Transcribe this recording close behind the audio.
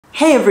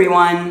Hey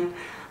everyone!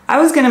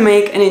 I was gonna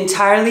make an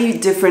entirely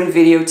different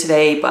video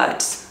today,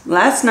 but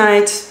last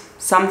night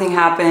something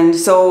happened,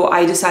 so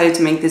I decided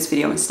to make this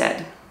video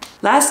instead.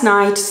 Last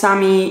night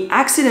Sami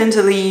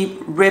accidentally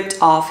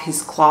ripped off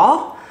his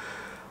claw.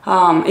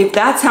 If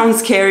that sounds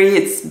scary,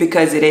 it's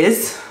because it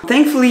is.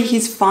 Thankfully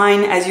he's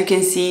fine. As you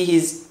can see,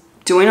 he's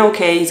doing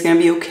okay, he's gonna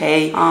be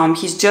okay.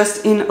 He's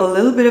just in a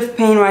little bit of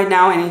pain right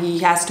now and he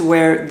has to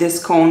wear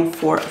this cone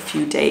for a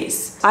few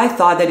days. I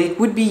thought that it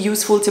would be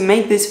useful to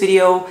make this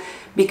video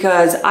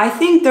because I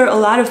think there are a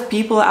lot of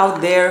people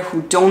out there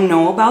who don't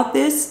know about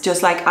this,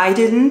 just like I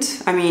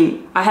didn't. I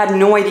mean, I had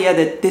no idea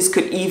that this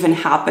could even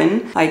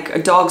happen. Like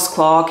a dog's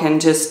claw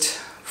can just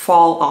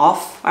fall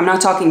off. I'm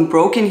not talking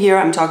broken here,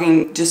 I'm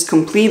talking just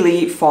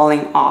completely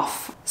falling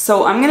off.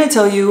 So I'm gonna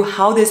tell you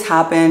how this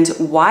happened,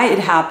 why it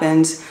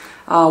happened,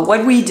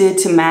 what we did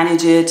to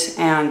manage it,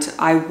 and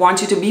I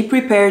want you to be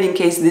prepared in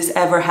case this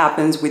ever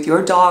happens with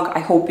your dog.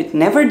 I hope it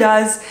never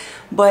does,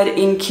 but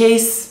in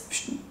case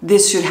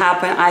this should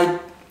happen,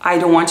 I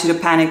don't want you to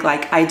panic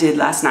like I did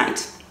last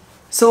night.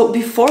 So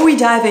before we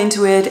dive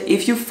into it,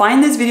 if you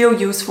find this video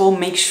useful,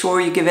 make sure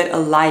you give it a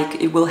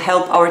like. It will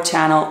help our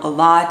channel a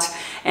lot.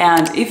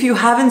 And if you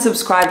haven't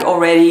subscribed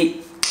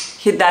already,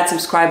 hit that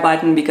subscribe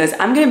button because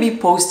I'm gonna be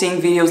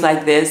posting videos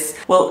like this.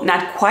 Well,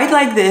 not quite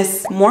like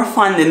this, more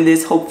fun than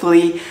this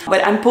hopefully,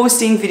 but I'm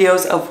posting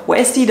videos of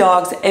Westie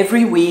dogs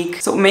every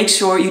week, so make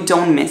sure you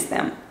don't miss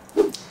them.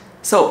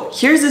 So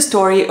here's the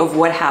story of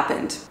what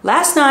happened.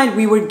 Last night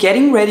we were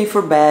getting ready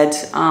for bed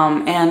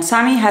and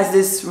Sami has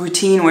this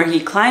routine where he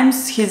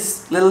climbs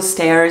his little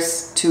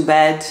stairs to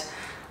bed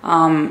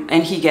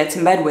and he gets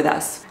in bed with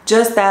us.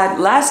 Just that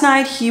last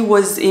night he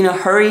was in a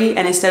hurry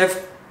and instead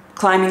of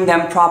climbing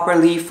them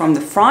properly from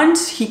the front,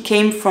 he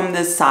came from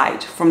the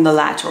side, from the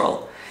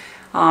lateral.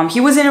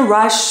 He was in a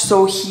rush,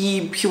 so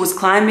he was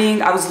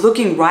climbing. I was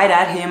looking right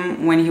at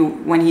him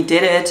when he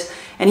did it,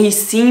 and he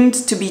seemed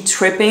to be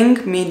tripping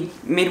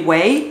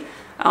midway.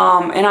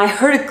 And I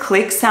heard a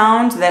click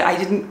sound that I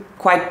didn't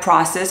quite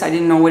process. I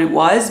didn't know what it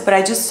was, but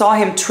I just saw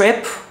him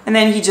trip, and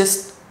then he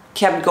just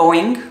kept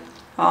going,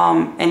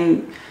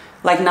 and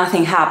like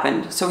nothing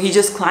happened. So he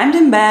just climbed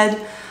in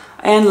bed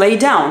and lay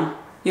down.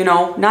 You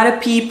know, not a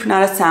peep,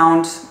 not a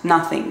sound,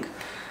 nothing.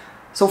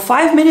 So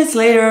 5 minutes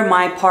later,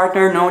 my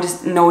partner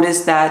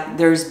noticed that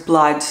there's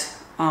blood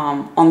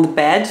on the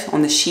bed,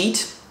 on the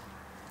sheet,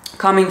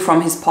 coming from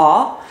his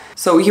paw.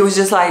 So he was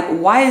just like,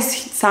 why is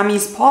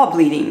Sami's paw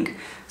bleeding?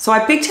 So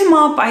I picked him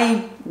up,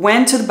 I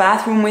went to the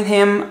bathroom with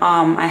him,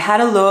 I had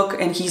a look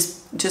and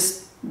he's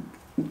just,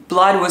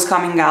 blood was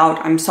coming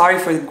out. I'm sorry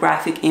for the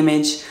graphic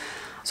image.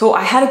 So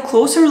I had a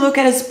closer look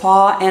at his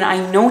paw and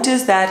I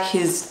noticed that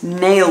his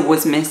nail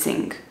was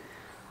missing.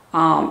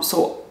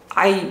 So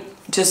I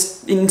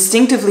just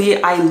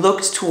instinctively, I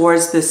looked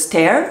towards the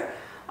stair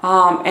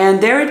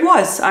and there it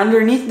was.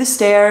 Underneath the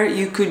stair,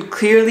 you could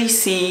clearly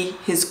see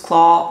his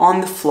claw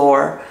on the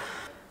floor,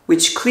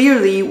 which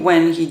clearly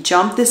when he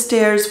jumped the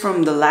stairs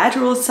from the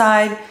lateral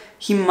side,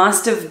 he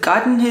must have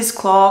gotten his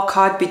claw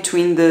caught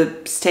between the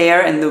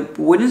stair and the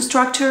wooden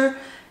structure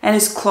and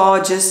his claw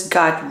just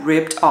got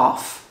ripped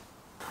off.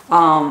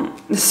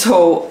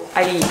 So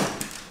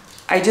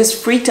I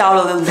just freaked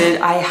out a little bit.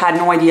 I had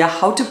no idea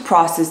how to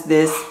process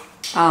this.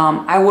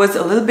 I was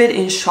a little bit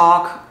in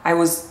shock. I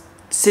was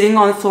sitting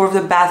on the floor of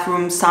the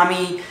bathroom,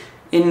 Sami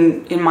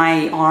in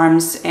my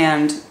arms,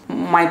 and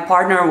my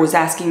partner was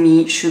asking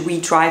me, should we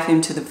drive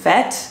him to the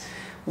vet?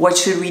 What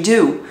should we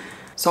do?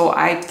 So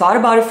I thought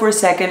about it for a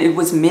second. It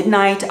was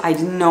midnight. I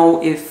didn't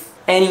know if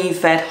any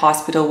vet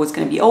hospital was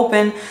going to be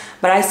open,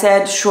 but I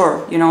said,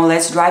 sure, you know,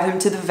 let's drive him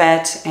to the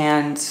vet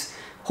and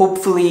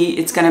hopefully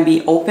it's gonna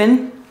be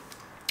open,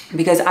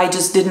 because I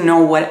just didn't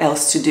know what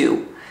else to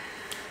do.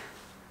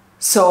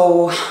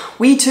 So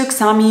we took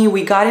Sami,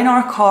 we got in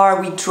our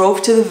car, we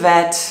drove to the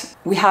vet.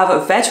 We have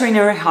a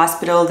veterinary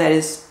hospital that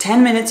is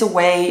 10 minutes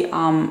away.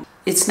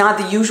 It's not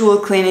the usual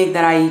clinic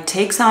that I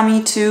take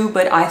Sami to,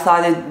 but I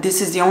thought that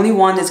this is the only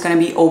one that's gonna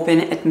be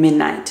open at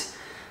midnight.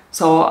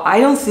 So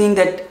I don't think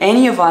that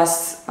any of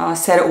us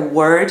said a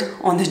word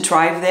on the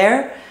drive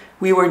there.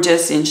 We were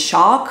just in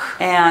shock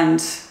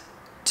and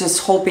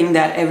just hoping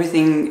that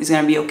everything is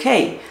gonna be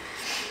okay.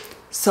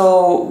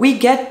 So we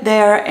get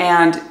there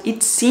and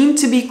it seemed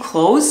to be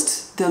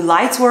closed. The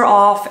lights were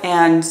off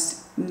and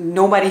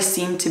nobody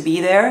seemed to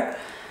be there.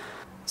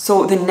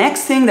 So the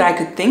next thing that I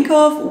could think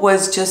of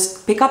was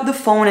just pick up the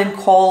phone and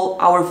call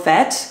our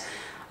vet.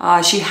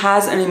 She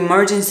has an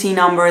emergency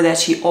number that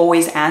she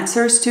always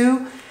answers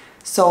to.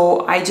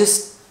 So I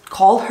just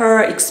called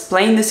her,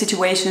 explained the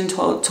situation,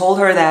 told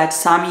her that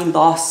Sami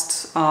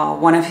lost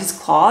one of his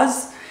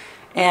claws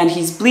and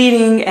he's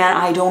bleeding and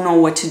I don't know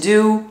what to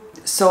do.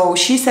 So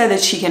she said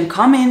that she can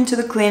come into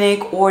the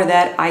clinic or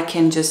that I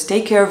can just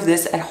take care of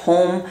this at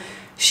home.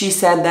 She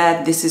said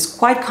that this is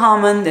quite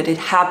common, that it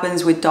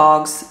happens with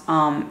dogs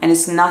and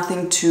it's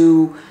nothing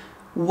to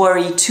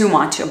worry too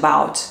much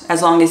about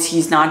as long as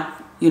he's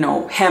not, you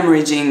know,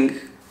 hemorrhaging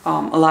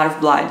a lot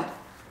of blood.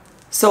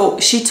 So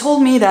she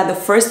told me that the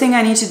first thing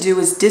I need to do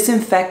is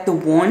disinfect the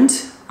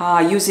wound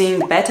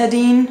using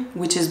betadine,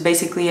 which is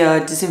basically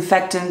a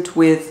disinfectant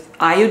with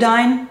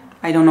iodine.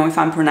 I don't know if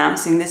I'm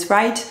pronouncing this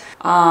right,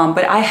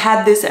 but I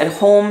had this at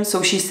home,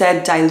 so she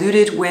said dilute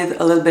it with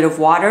a little bit of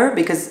water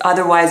because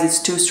otherwise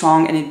it's too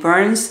strong and it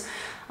burns,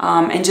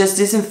 and just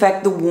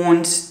disinfect the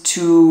wound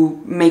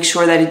to make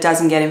sure that it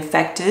doesn't get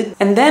infected,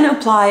 and then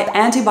apply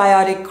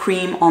antibiotic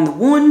cream on the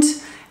wound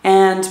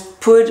and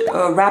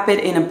wrap it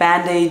in a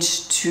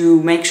bandage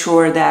to make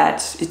sure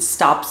that it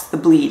stops the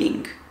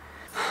bleeding.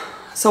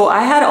 So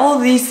I had all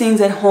of these things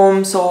at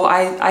home, so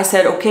I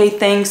said, okay,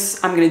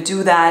 thanks, I'm gonna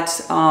do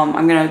that.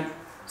 I'm gonna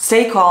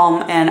stay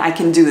calm and I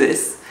can do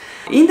this.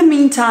 In the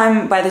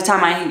meantime, by the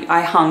time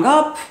I hung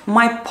up,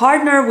 my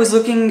partner was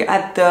looking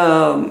at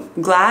the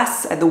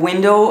glass at the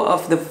window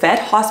of the vet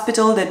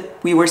hospital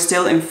that we were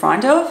still in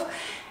front of,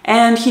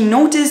 and he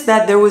noticed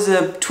that there was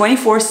a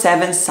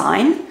 24/7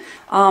 sign,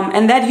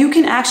 and that you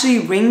can actually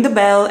ring the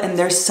bell and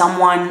there's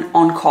someone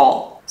on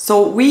call.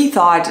 So we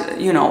thought,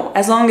 you know,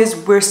 as long as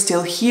we're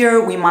still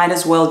here, we might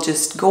as well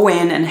just go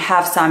in and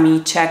have Sami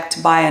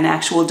checked by an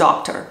actual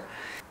doctor.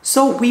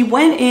 So we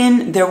went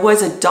in, there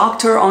was a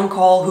doctor on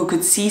call who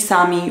could see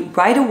Sami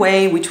right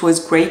away, which was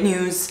great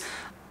news.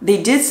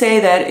 They did say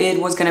that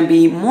it was going to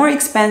be more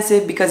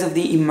expensive because of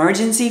the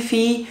emergency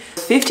fee,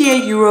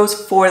 58 euros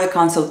for the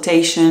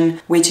consultation,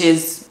 which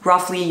is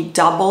roughly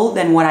double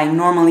than what I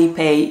normally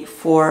pay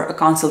for a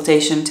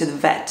consultation to the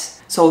vet.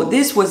 So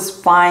this was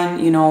fine,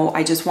 you know,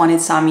 I just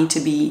wanted Sami to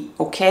be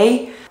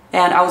okay.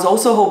 And I was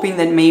also hoping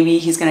that maybe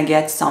he's gonna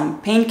get some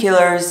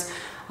painkillers,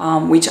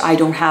 which I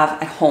don't have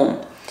at home.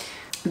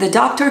 The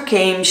doctor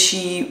came,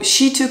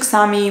 she took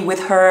Sami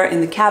with her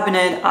in the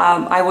cabinet.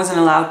 I wasn't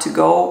allowed to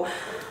go.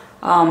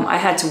 I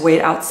had to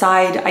wait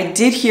outside. I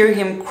did hear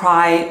him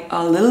cry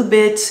a little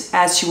bit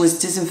as she was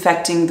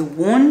disinfecting the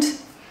wound.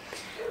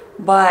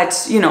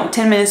 But, you know,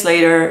 10 minutes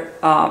later,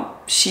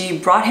 she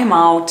brought him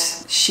out.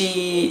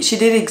 She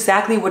did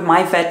exactly what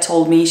my vet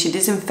told me. She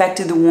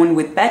disinfected the wound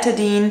with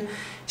betadine.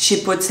 She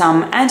put some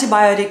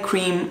antibiotic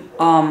cream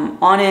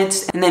on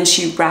it, and then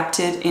she wrapped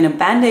it in a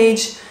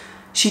bandage.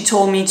 She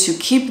told me to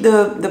keep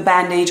the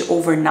bandage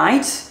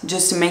overnight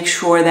just to make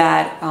sure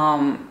that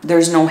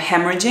there's no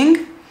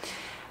hemorrhaging,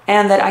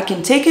 and that I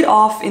can take it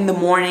off in the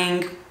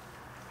morning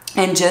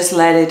and just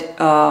let it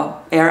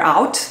air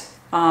out.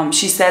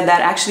 She said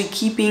that actually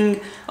keeping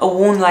a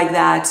wound like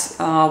that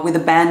with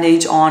a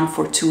bandage on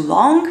for too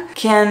long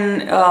can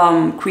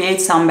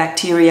create some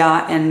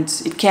bacteria and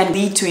it can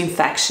lead to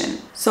infection.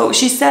 So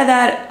she said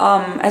that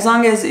as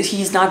long as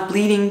he's not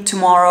bleeding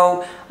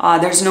tomorrow,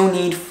 there's no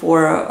need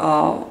for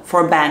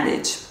a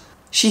bandage.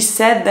 She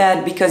said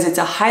that because it's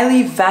a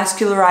highly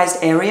vascularized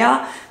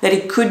area that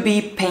it could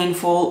be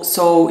painful,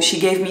 so she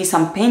gave me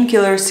some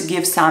painkillers to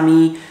give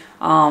Sami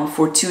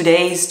for 2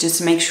 days just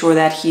to make sure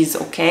that he's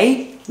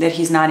okay, that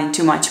he's not in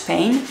too much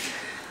pain.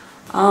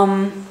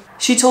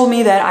 She told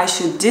me that I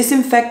should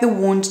disinfect the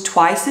wound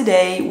twice a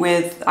day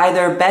with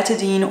either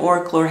betadine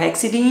or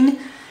chlorhexidine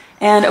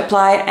and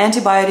apply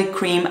antibiotic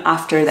cream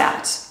after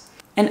that.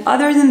 And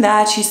other than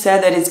that, she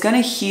said that it's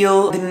gonna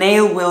heal. The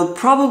nail will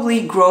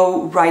probably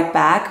grow right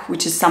back,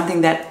 which is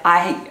something that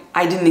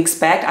I didn't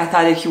expect. I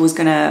thought that he was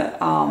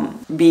gonna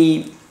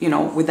be, you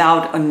know,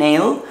 without a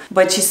nail.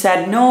 But she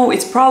said, no,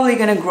 it's probably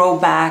gonna grow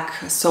back,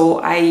 so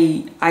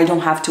I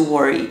don't have to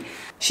worry.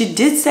 She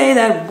did say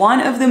that one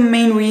of the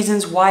main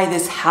reasons why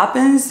this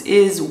happens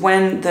is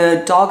when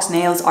the dog's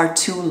nails are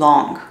too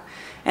long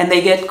and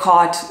they get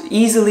caught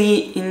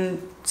easily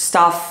in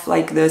stuff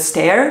like the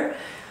stair,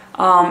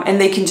 and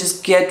they can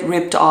just get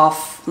ripped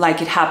off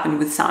like it happened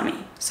with Sami.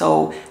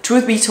 So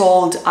truth be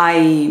told,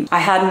 I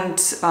hadn't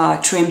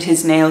trimmed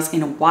his nails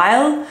in a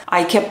while.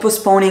 I kept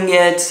postponing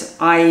it.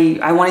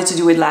 I wanted to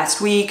do it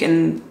last week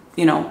and,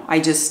 you know, I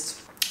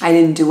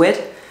didn't do it.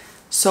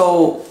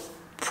 So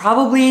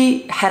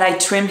probably had I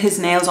trimmed his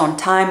nails on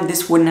time,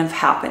 this wouldn't have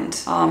happened.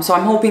 So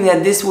I'm hoping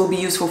that this will be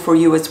useful for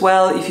you as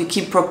well. If you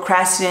keep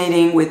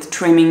procrastinating with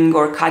trimming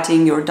or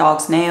cutting your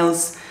dog's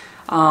nails,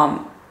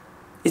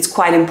 it's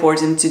quite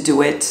important to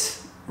do it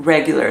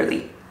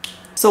regularly.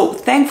 So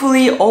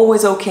thankfully, all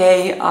was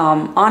okay.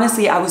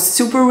 Honestly, I was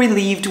super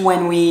relieved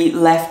when we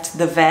left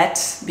the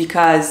vet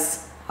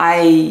because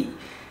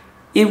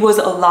it was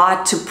a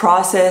lot to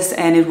process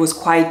and it was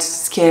quite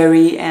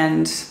scary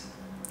and,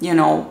 you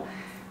know,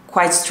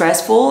 quite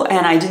stressful,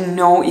 and I didn't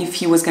know if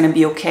he was gonna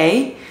be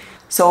okay.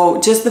 So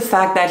just the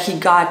fact that he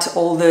got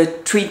all the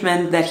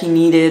treatment that he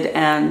needed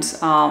and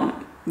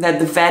that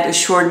the vet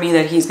assured me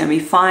that he's gonna be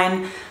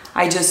fine,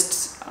 I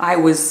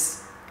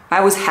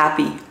was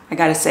happy, I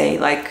gotta say.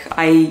 Like,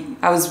 I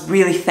was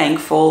really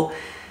thankful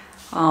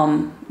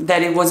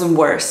that it wasn't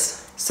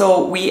worse.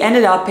 So we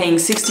ended up paying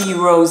 60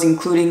 euros,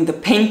 including the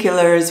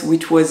painkillers,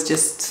 which was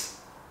just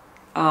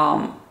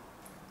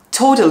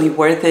totally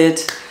worth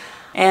it.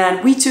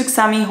 And we took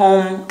Sami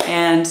home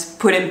and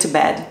put him to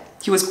bed.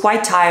 He was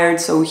quite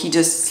tired, so he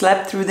just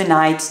slept through the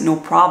night, no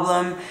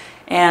problem.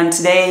 And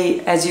today,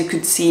 as you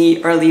could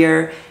see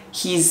earlier,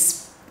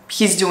 he's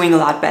doing a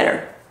lot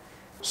better.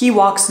 He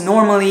walks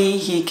normally,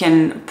 he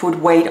can put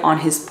weight on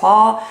his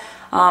paw.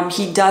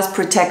 he does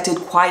protect it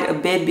quite a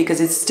bit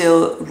because it's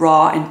still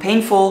raw and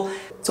painful.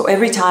 So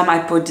every time I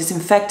put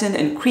disinfectant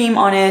and cream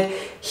on it,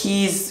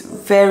 he's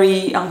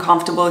very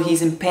uncomfortable,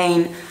 he's in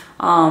pain.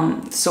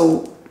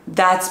 So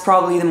that's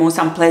probably the most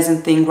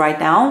unpleasant thing right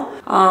now.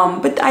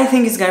 But I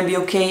think it's gonna be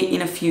okay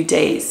in a few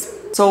days.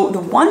 So the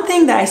one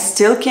thing that I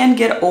still can't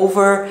get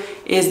over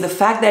is the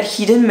fact that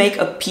he didn't make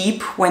a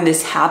peep when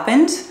this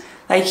happened.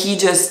 Like it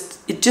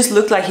just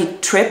looked like he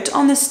tripped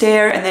on the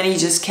stair and then he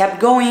just kept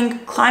going,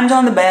 climbed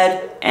on the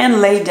bed and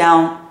laid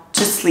down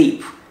to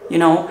sleep, you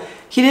know.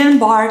 He didn't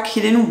bark, he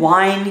didn't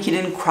whine, he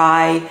didn't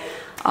cry.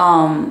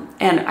 And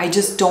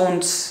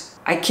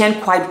I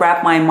can't quite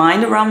wrap my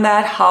mind around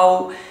that.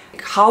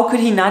 How could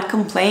he not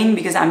complain?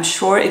 Because I'm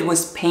sure it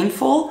was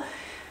painful.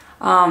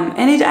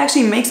 And it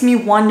actually makes me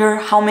wonder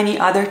how many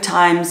other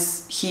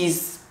times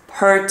he's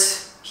hurt,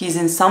 he's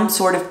in some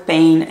sort of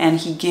pain, and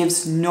he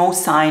gives no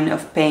sign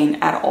of pain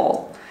at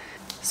all.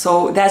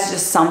 So that's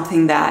just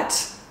something that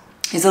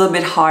is a little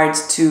bit hard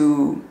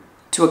to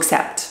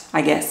accept,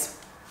 I guess.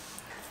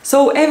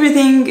 So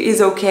everything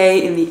is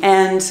okay in the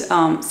end.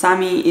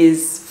 Sami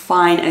is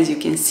fine, as you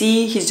can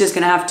see. He's just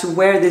gonna have to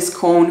wear this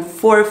cone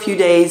for a few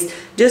days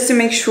just to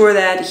make sure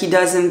that he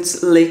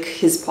doesn't lick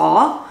his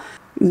paw.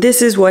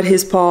 This is what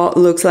his paw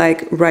looks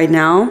like right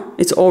now.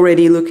 It's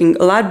already looking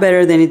a lot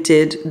better than it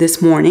did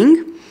this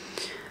morning.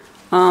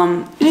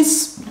 And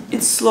it's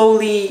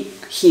slowly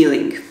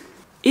healing.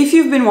 If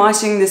you've been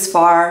watching this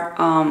far,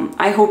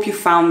 I hope you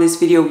found this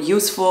video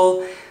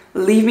useful.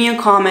 Leave me a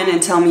comment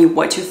and tell me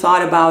what you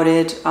thought about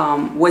it.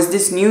 Was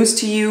this news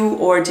to you,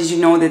 or did you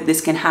know that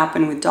this can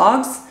happen with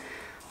dogs?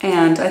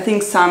 And I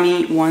think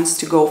Sami wants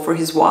to go for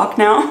his walk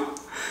now.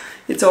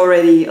 It's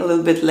already a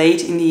little bit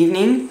late in the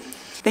evening.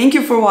 Thank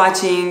you for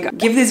watching.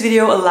 Give this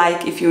video a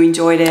like if you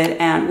enjoyed it,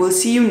 and we'll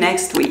see you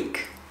next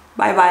week.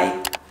 Bye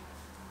bye.